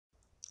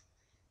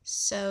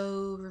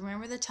So,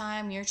 remember the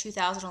time year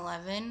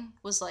 2011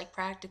 was like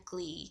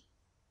practically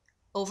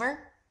over?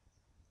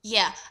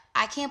 Yeah,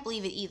 I can't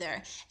believe it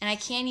either. And I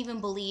can't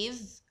even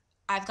believe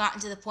I've gotten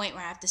to the point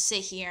where I have to sit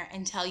here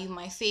and tell you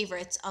my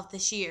favorites of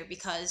this year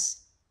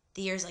because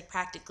the year's like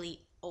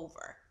practically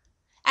over.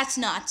 That's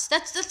nuts.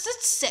 That's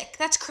sick.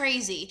 That's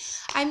crazy.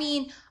 I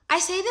mean, I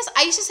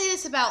used to say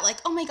this about like,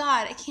 oh my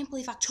God, I can't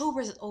believe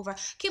October's over. I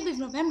can't believe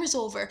November's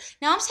over.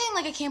 Now I'm saying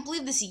like I can't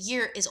believe this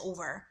year is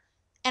over.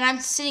 And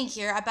I'm sitting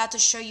here about to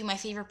show you my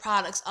favorite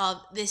products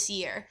of this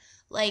year.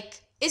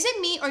 Like, is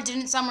it me or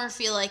didn't summer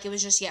feel like it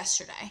was just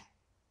yesterday?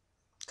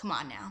 Come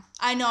on now.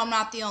 I know I'm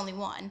not the only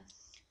one.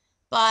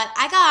 But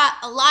I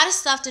got a lot of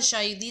stuff to show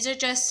you. These are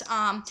just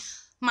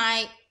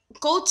my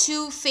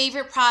go-to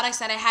favorite products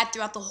that I had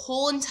throughout the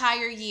whole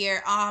entire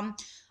year. I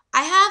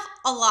have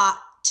a lot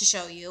to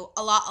show you.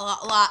 A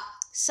lot.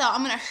 So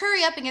I'm going to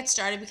hurry up and get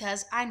started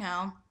because I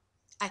know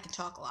I can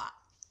talk a lot.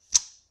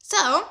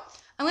 So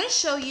I'm going to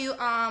show you,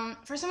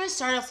 first I'm going to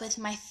start off with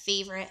my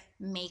favorite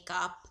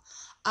makeup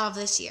of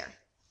this year.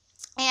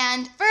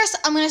 And first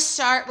I'm going to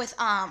start with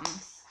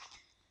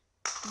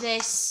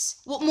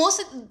most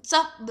of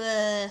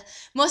the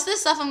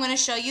stuff I'm going to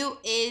show you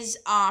is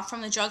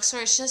from the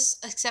drugstore. It's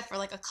just except for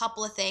like a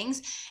couple of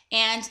things.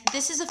 And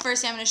this is the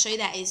first thing I'm going to show you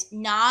that is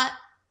not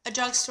a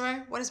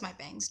drugstore. What is my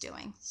bangs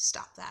doing?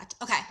 Stop that.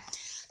 Okay.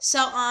 So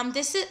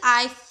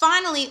I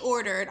finally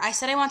ordered. I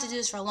said I wanted to do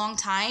this for a long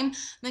time. I'm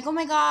like, oh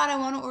my God, I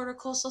want to order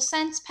Coastal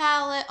Scents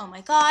palette. Oh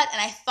my God.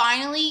 And I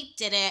finally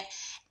did it.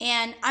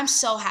 And I'm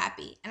so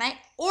happy. And I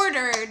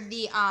ordered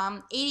the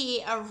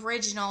 88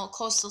 Original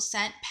Coastal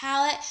Scent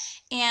palette.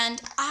 And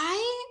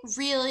I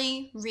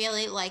really,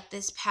 really like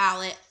this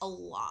palette a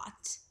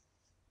lot.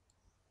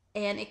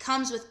 And it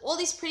comes with all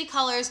these pretty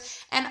colors.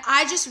 And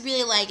I just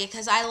really like it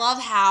because I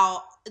love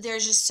how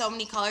there's just so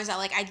many colors that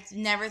like I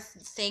never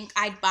think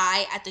I'd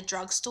buy at the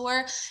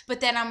drugstore,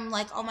 but then I'm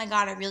like, oh my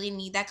God, I really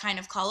need that kind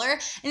of color.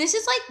 And this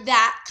is like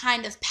that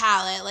kind of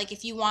palette, like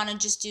if you want to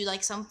just do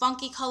like some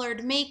funky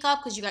colored makeup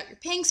because you got your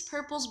pinks,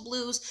 purples,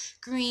 blues,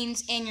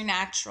 greens, and your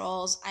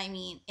naturals. I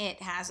mean,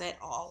 it has it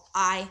all.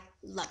 I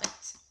love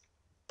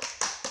it.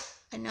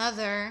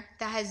 Another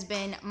that has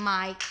been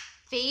my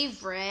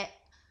favorite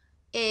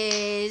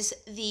is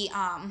the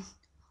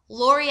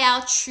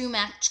L'Oreal True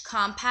Match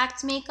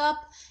Compact Makeup.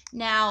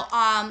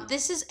 Now,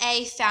 this is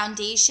a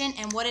foundation,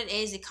 and what it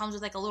is, it comes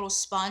with like a little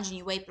sponge, and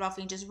you wipe it off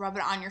and you just rub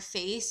it on your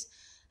face.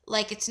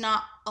 Like it's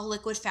not a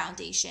liquid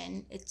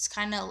foundation. It's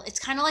kind of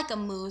like a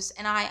mousse,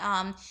 and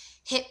I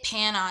hit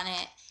pan on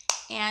it,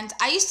 and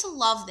I used to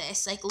love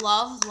this, like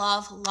love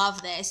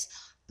this.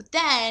 But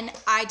then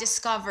I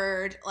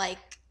discovered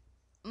like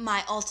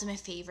my ultimate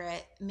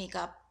favorite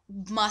makeup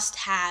must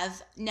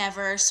have,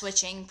 never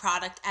switching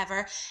product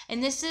ever,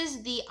 and this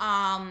is the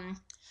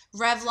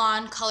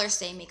Revlon Color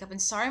Stay Makeup.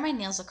 And sorry, my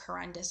nails look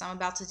horrendous. I'm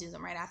about to do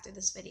them right after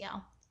this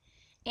video.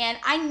 And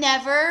I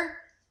never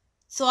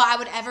thought I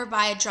would ever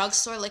buy a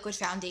drugstore liquid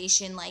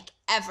foundation, like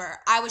ever.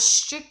 I was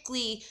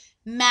strictly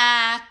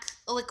MAC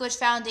liquid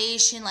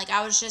foundation. Like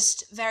I was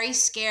just very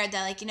scared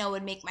that like, it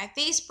would make my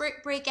face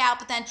break out.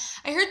 But then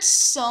I heard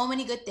so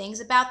many good things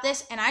about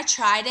this and I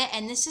tried it.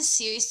 And this is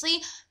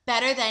seriously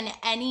better than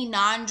any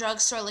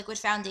non-drugstore liquid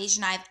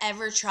foundation I've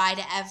ever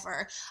tried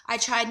ever. I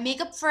tried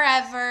Makeup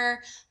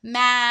Forever,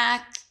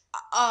 MAC,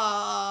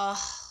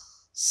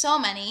 so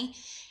many.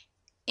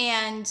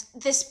 And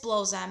this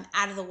blows them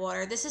out of the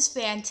water. This is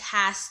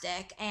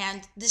fantastic.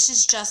 And this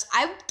is just,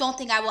 I don't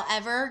think I will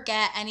ever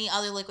get any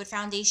other liquid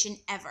foundation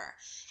ever.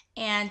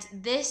 And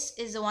this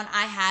is the one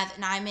I have,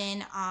 and I'm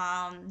in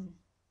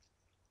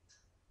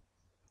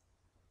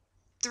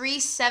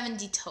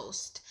 370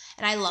 Toast.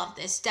 And I love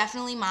this.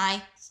 Definitely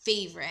my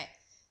favorite.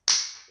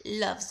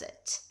 Loves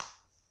it.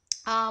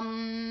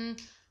 I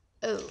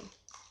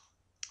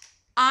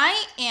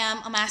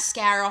am a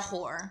mascara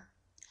whore.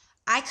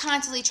 I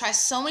constantly try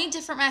so many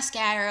different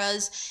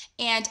mascaras,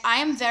 and I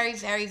am very,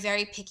 very,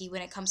 very picky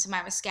when it comes to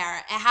my mascara.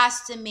 It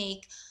has to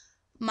make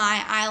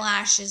my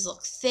eyelashes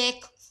look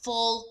thick,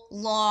 full,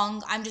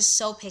 long. I'm just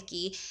so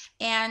picky.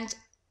 And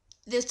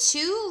the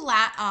two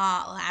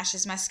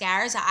lashes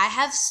mascaras that I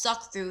have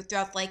stuck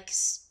throughout like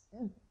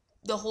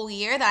the whole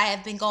year that I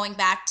have been going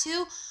back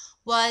to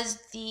was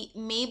the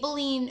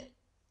Maybelline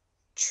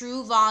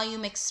True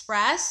Volume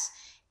Express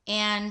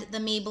and the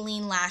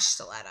Maybelline Lash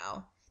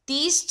Stiletto.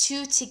 These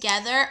two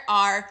together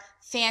are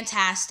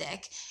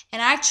fantastic.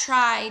 And I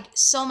tried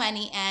so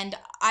many, and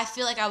I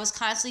feel like I was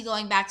constantly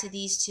going back to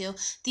these two.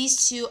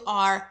 These two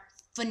are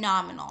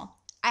phenomenal.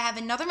 I have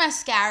another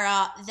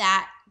mascara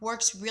that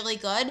works really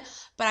good,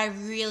 but I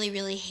really,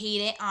 really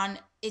hate it on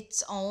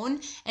its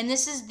own. And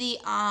this is the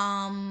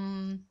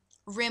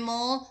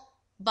Rimmel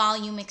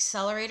Volume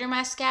Accelerator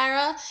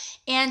Mascara.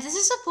 And this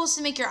is supposed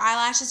to make your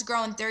eyelashes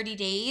grow in 30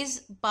 days,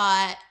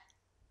 but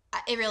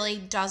it really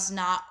does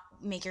not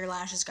make your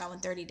lashes grow in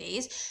 30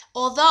 days.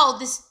 Although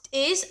this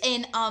is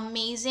an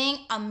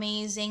amazing,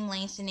 amazing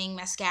lengthening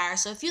mascara.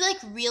 So if you like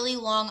really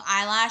long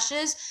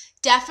eyelashes,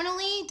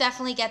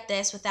 definitely get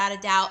this without a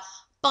doubt.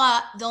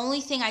 But the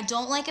only thing I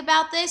don't like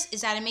about this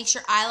is that it makes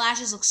your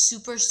eyelashes look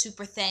super,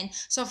 super thin.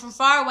 So from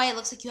far away, it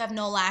looks like you have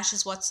no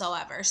lashes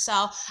whatsoever.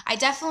 So I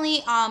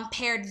definitely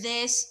paired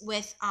this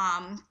with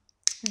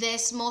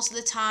this most of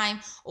the time,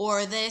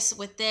 or this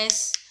with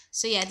this.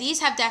 So yeah, these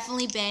have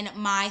definitely been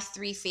my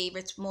 3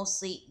 favorites,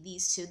 mostly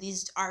these 2.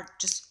 These are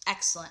just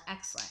excellent,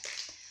 excellent.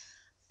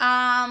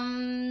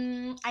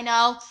 I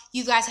know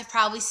you guys have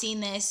probably seen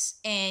this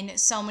in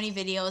so many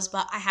videos,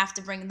 but I have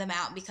to bring them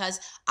out because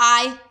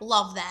I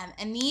love them.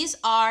 And these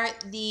are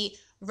the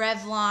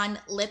Revlon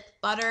lip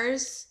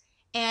butters,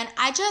 and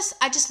I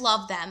just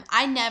love them.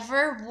 I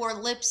never wore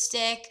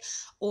lipstick,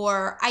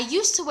 or I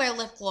used to wear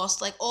lip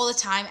gloss like all the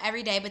time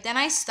every day, but then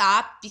I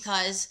stopped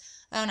because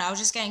I don't know, I was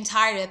just getting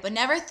tired of it, but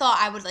never thought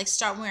I would like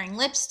start wearing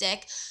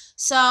lipstick.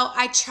 So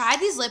I tried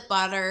these lip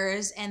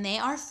butters and they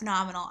are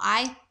phenomenal.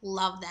 I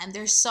love them.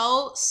 They're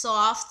so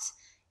soft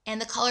and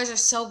the colors are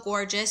so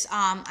gorgeous.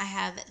 I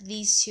have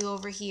these 2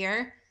 over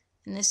here,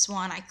 and this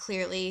one I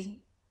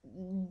clearly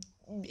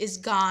is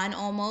gone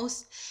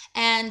almost.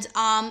 And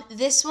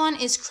this one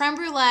is creme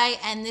brulee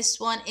and this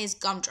one is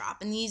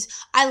gumdrop. And these,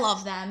 I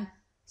love them.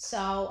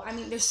 So, I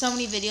mean, there's so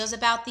many videos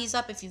about these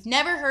up. If you've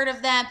never heard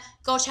of them,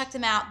 go check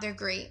them out. They're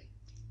great.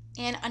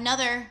 And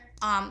another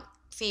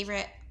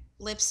favorite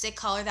lipstick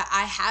color that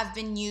I have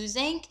been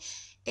using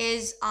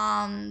is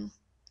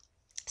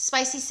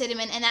Spicy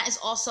Cinnamon, and that is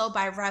also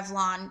by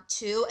Revlon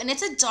too. And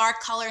it's a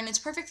dark color, and it's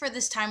perfect for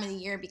this time of the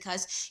year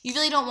because you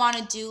really don't want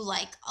to do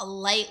like a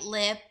light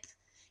lip.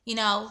 You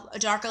know, a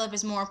darker lip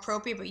is more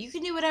appropriate, but you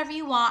can do whatever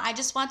you want. I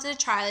just wanted to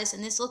try this,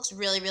 and this looks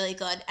really, really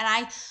good. And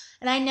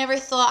I never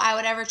thought I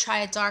would ever try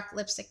a dark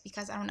lipstick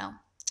because I don't know,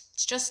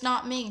 it's just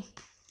not me.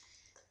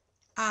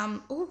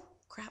 Oh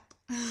crap.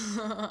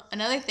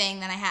 Another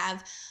thing that I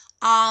have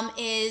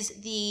is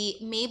the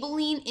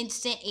Maybelline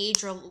Instant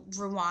Age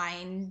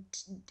Rewind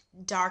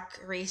Dark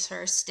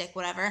Eraser Stick,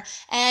 whatever.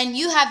 And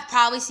you have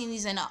probably seen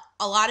these in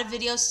a lot of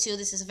videos too.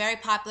 This is a very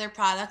popular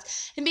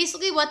product. And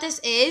basically what this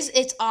is,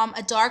 it's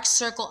a dark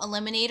circle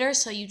eliminator.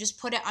 So you just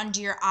put it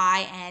under your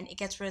eye and it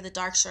gets rid of the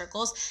dark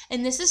circles.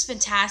 And this is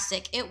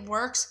fantastic. It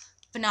works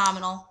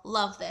phenomenal.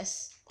 Love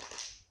this.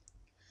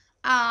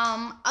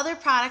 Other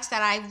products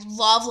that I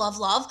love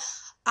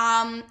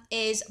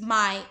is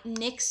my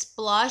NYX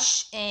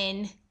blush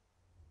in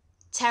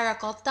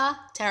terracotta,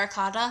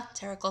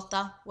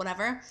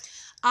 whatever.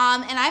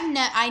 And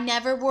I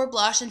never wore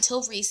blush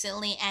until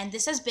recently, and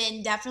this has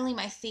been definitely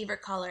my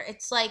favorite color.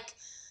 It's like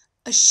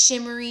a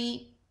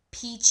shimmery,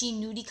 peachy,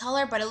 nudie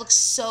color, but it looks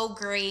so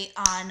great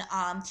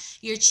on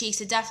your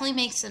cheeks. It definitely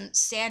makes them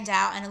stand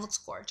out, and it looks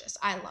gorgeous.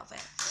 I love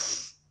it.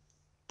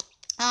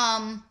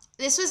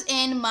 This was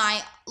in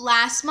my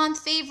last month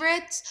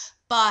favorites,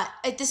 but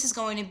this is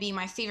going to be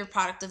my favorite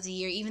product of the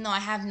year, even though I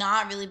have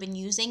not really been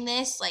using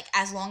this like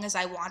as long as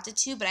I wanted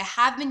to, but I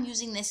have been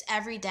using this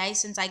every day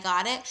since I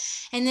got it.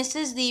 And this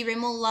is the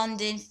Rimmel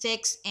London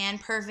Fix and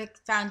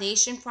Perfect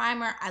Foundation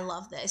Primer. I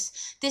love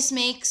this. This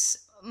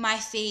makes my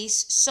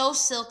face so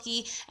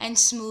silky and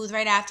smooth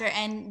right after,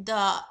 and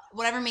the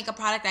whatever makeup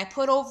product I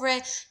put over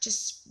it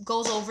just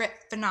goes over it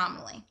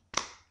phenomenally.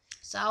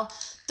 So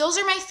those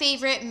are my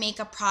favorite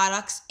makeup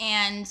products,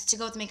 and to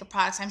go with makeup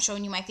products, I'm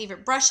showing you my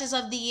favorite brushes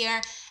of the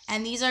year.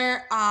 And these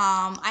are,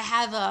 I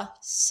have a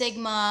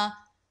Sigma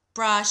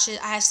brush,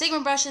 I have Sigma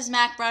brushes,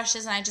 MAC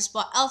brushes, and I just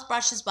bought e.l.f.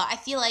 brushes, but I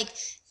feel like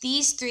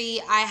these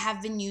 3 I have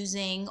been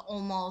using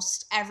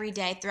almost every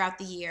day throughout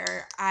the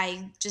year.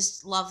 I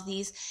just love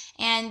these.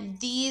 And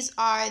these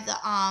are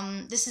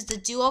the, this is the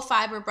Duo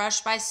Fiber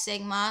brush by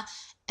Sigma,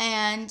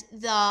 and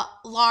the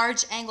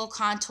large angle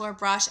contour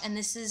brush, and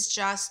this is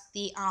just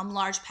the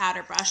large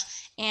powder brush,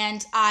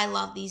 and I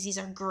love these. These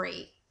are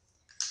great.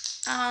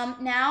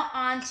 Now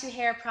on to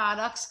hair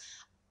products.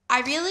 I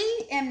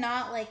really am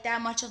not like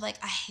that much of like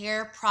a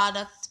hair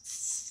product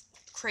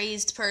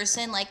crazed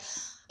person. Like,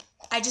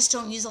 I just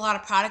don't use a lot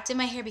of product in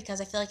my hair because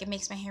I feel like it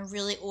makes my hair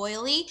really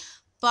oily.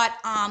 But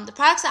the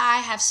products that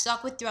I have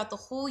stuck with throughout the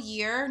whole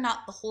year,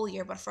 not the whole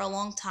year, but for a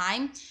long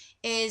time,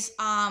 is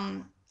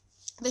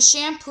the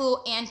shampoo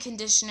and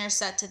conditioner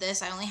set to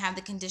this. I only have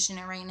the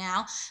conditioner right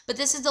now, but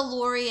this is the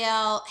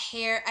L'Oreal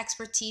Hair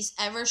Expertise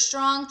Ever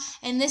Strong,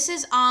 and this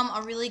is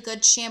a really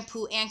good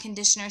shampoo and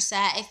conditioner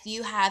set. If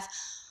you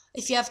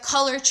have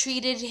color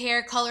treated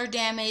hair, color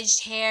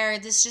damaged hair,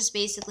 this just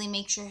basically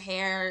makes your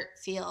hair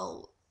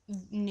feel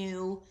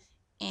new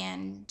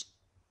and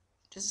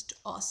just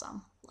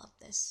awesome. Love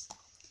this.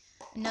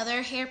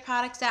 Another hair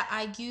product that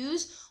I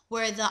use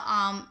were the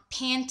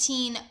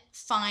Pantene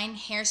Fine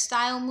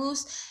Hairstyle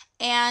Mousse.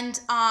 And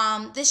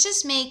this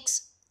just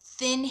makes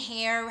thin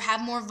hair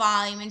have more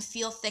volume and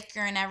feel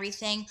thicker and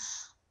everything.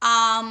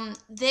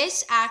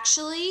 This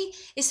actually,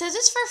 it says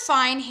it's for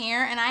fine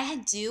hair, and I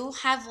do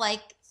have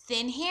like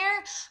thin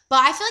hair, but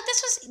I feel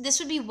like this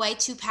would be way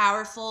too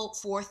powerful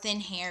for thin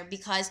hair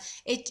because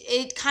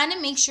it kind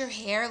of makes your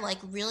hair like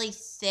really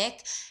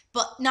thick,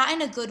 but not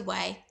in a good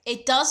way.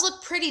 It does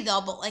look pretty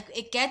though, but like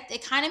it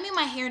kind of made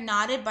my hair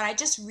knotted, but I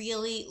just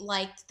really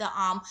liked the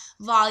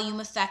volume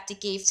effect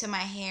it gave to my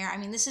hair. I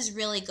mean, this is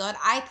really good.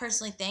 I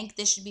personally think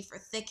this should be for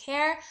thick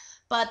hair,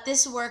 but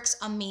this works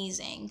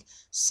amazing.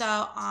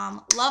 So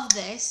love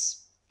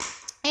this.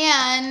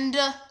 And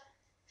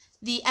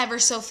the ever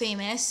so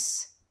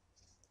famous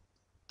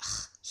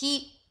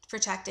heat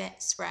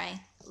protectant spray.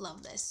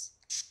 Love this.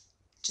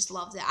 Just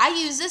love it. I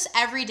use this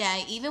every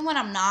day, even when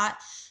I'm not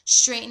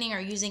straightening or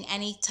using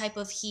any type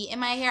of heat in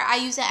my hair. I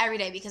use it every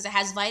day because it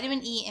has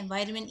vitamin E, and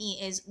vitamin E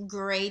is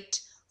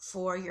great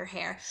for your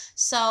hair.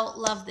 So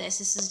love this.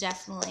 This is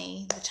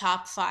definitely the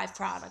top 5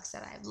 products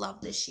that I've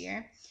loved this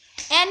year.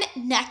 And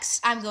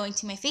next, I'm going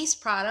to my face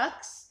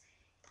products.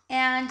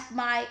 And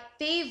my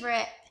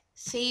favorite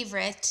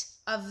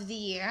of the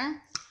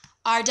year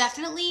are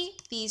definitely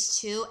these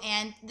two.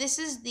 And this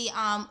is the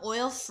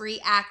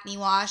oil-free acne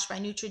wash by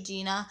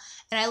Neutrogena.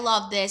 And I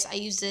love this. I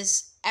use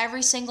this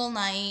every single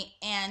night,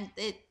 and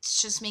it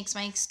just makes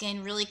my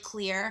skin really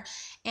clear.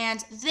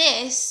 And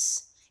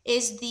this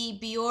is the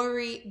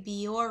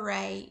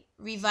Biore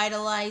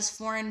Revitalize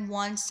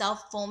 4-in-1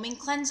 Self-Foaming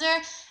Cleanser.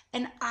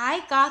 And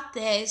I got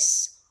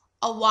this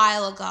a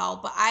while ago,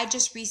 but I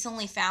just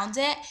recently found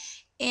it,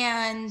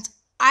 and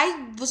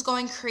I was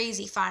going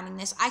crazy finding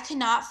this. I could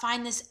not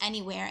find this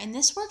anywhere, and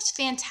this works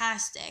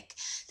fantastic.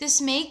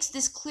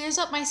 This clears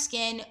up my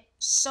skin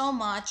so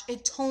much.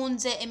 It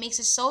tones it. It makes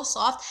it so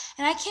soft,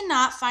 and I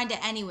cannot find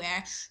it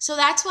anywhere. So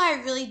that's why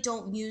I really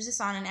don't use this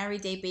on an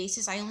everyday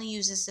basis. I only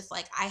use this if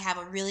like I have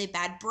a really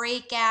bad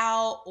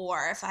breakout,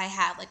 or if I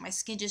have like my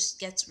skin just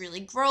gets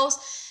really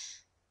gross.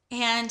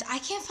 And I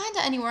can't find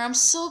it anywhere. I'm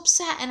so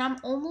upset, and I'm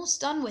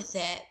almost done with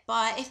it.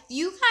 But if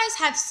you guys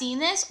have seen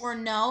this or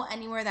know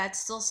anywhere that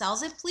still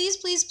sells it, please,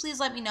 please, please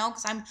let me know,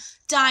 because I'm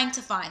dying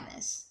to find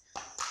this.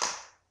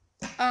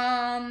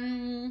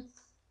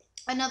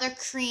 Another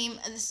cream.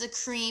 This is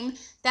a cream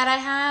that I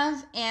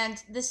have,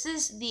 and this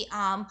is the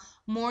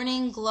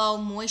Morning Glow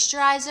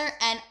Moisturizer,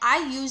 and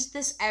I use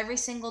this every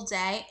single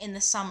day in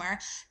the summer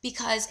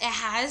because it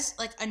has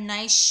like a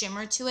nice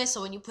shimmer to it.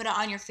 So when you put it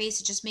on your face,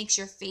 it just makes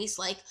your face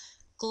like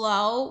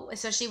glow,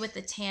 especially with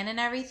the tan and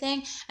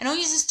everything. I don't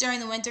use this during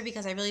the winter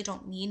because I really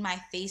don't need my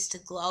face to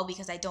glow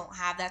because I don't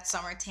have that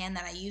summer tan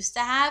that I used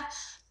to have.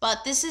 But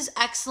this is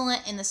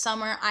excellent in the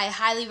summer. I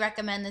highly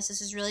recommend this.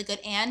 This is really good,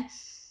 and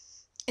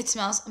it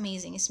smells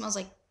amazing. It smells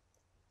like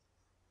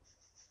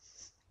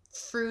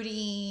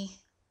fruity,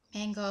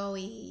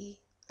 mango-y.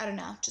 I don't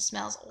know. It just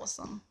smells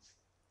awesome.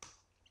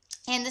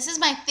 And this is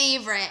my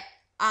favorite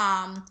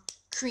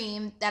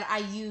cream that I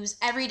use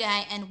every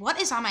day. And what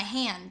is on my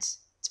hand?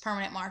 It's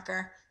permanent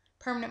marker.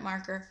 Permanent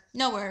marker.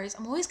 No worries.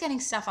 I'm always getting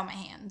stuff on my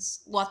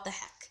hands. What the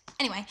heck?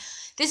 Anyway,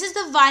 this is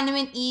the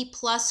Vitamin E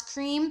Plus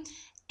cream.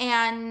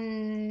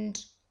 And,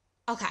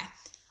 okay.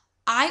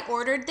 I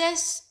ordered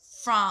this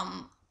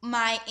from,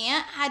 my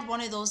aunt had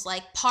one of those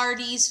like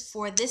parties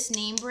for this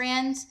name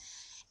brand.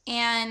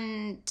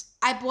 And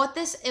I bought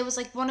this. It was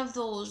like one of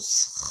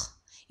those,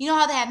 you know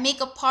how they have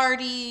makeup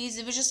parties?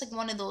 It was just like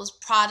one of those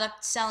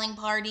product selling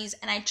parties.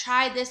 And I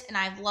tried this, and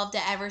I've loved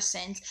it ever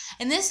since.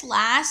 And this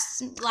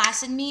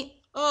lasted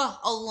me a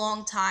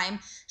long time.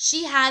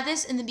 She had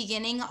this in the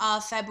beginning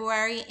of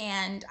February,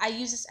 and I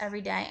use this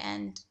every day,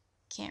 and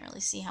can't really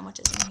see how much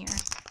is in here.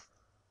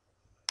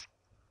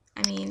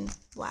 I mean,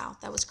 wow,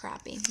 that was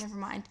crappy. Never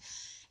mind.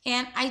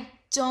 And I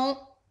don't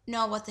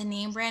know what the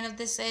name brand of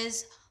this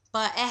is,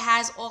 but it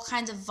has all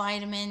kinds of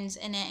vitamins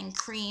in it and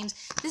creams.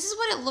 This is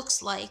what it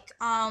looks like.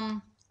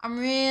 I'm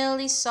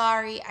really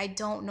sorry. I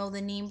don't know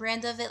the name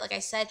brand of it. Like I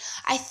said,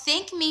 I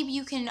think maybe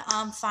you can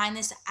find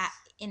this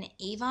in an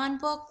Avon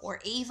book or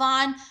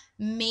Avon.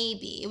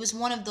 Maybe. It was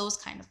one of those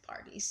kind of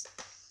parties.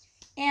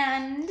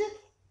 And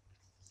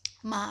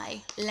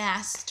my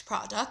last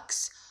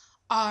products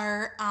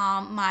are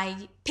my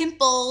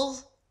pimple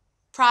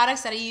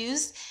products that I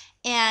use.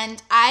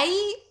 And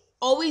I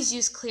always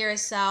use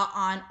Clearasil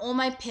on all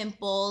my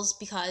pimples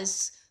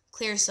because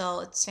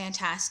Clearasil, it's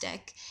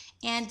fantastic.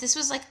 And this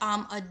was like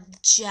a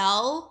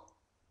gel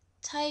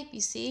type,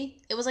 you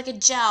see? It was like a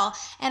gel.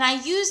 And I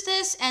use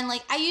this, and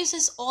like I use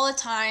this all the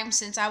time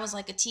since I was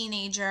like a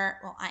teenager.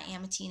 Well, I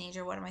am a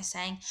teenager. What am I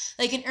saying?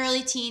 Like an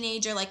early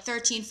teenager, like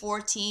 13,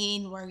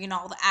 14, where, you know,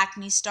 all the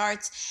acne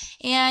starts.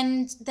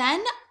 And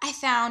then I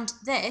found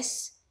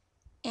this,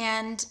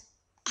 and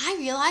I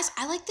realized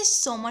I like this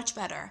so much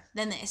better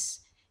than this.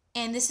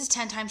 And this is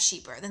 10 times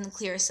cheaper than the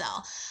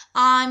Clearasil.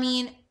 I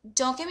mean,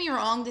 don't get me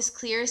wrong, this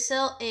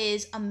Clearasil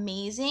is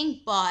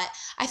amazing, but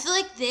I feel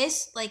like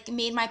this like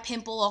made my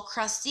pimple all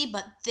crusty,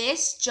 but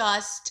this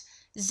just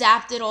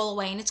zapped it all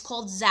away, and it's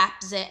called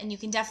Zap Zit, and you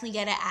can definitely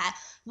get it at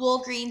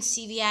Walgreens,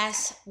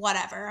 CVS,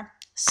 whatever.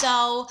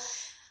 So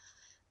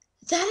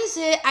that is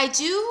it. I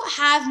do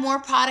have more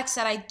products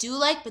that I do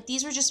like, but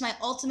these were just my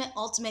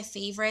ultimate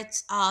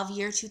favorites of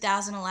year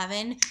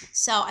 2011.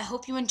 So I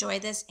hope you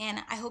enjoyed this, and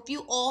I hope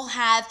you all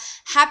have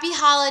happy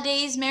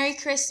holidays, Merry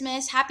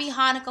Christmas, Happy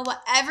Hanukkah,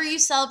 whatever you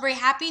celebrate,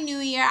 Happy New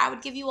Year. I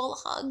would give you all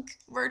a hug,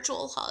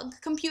 virtual hug,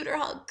 computer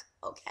hug.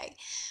 Okay.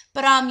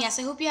 But yes,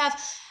 I hope you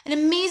have an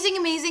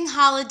amazing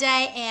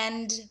holiday,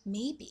 and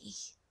maybe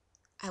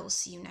I will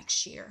see you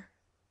next year.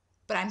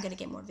 But I'm going to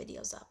get more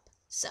videos up.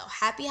 So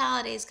happy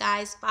holidays,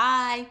 guys.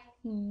 Bye.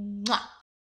 Mwah.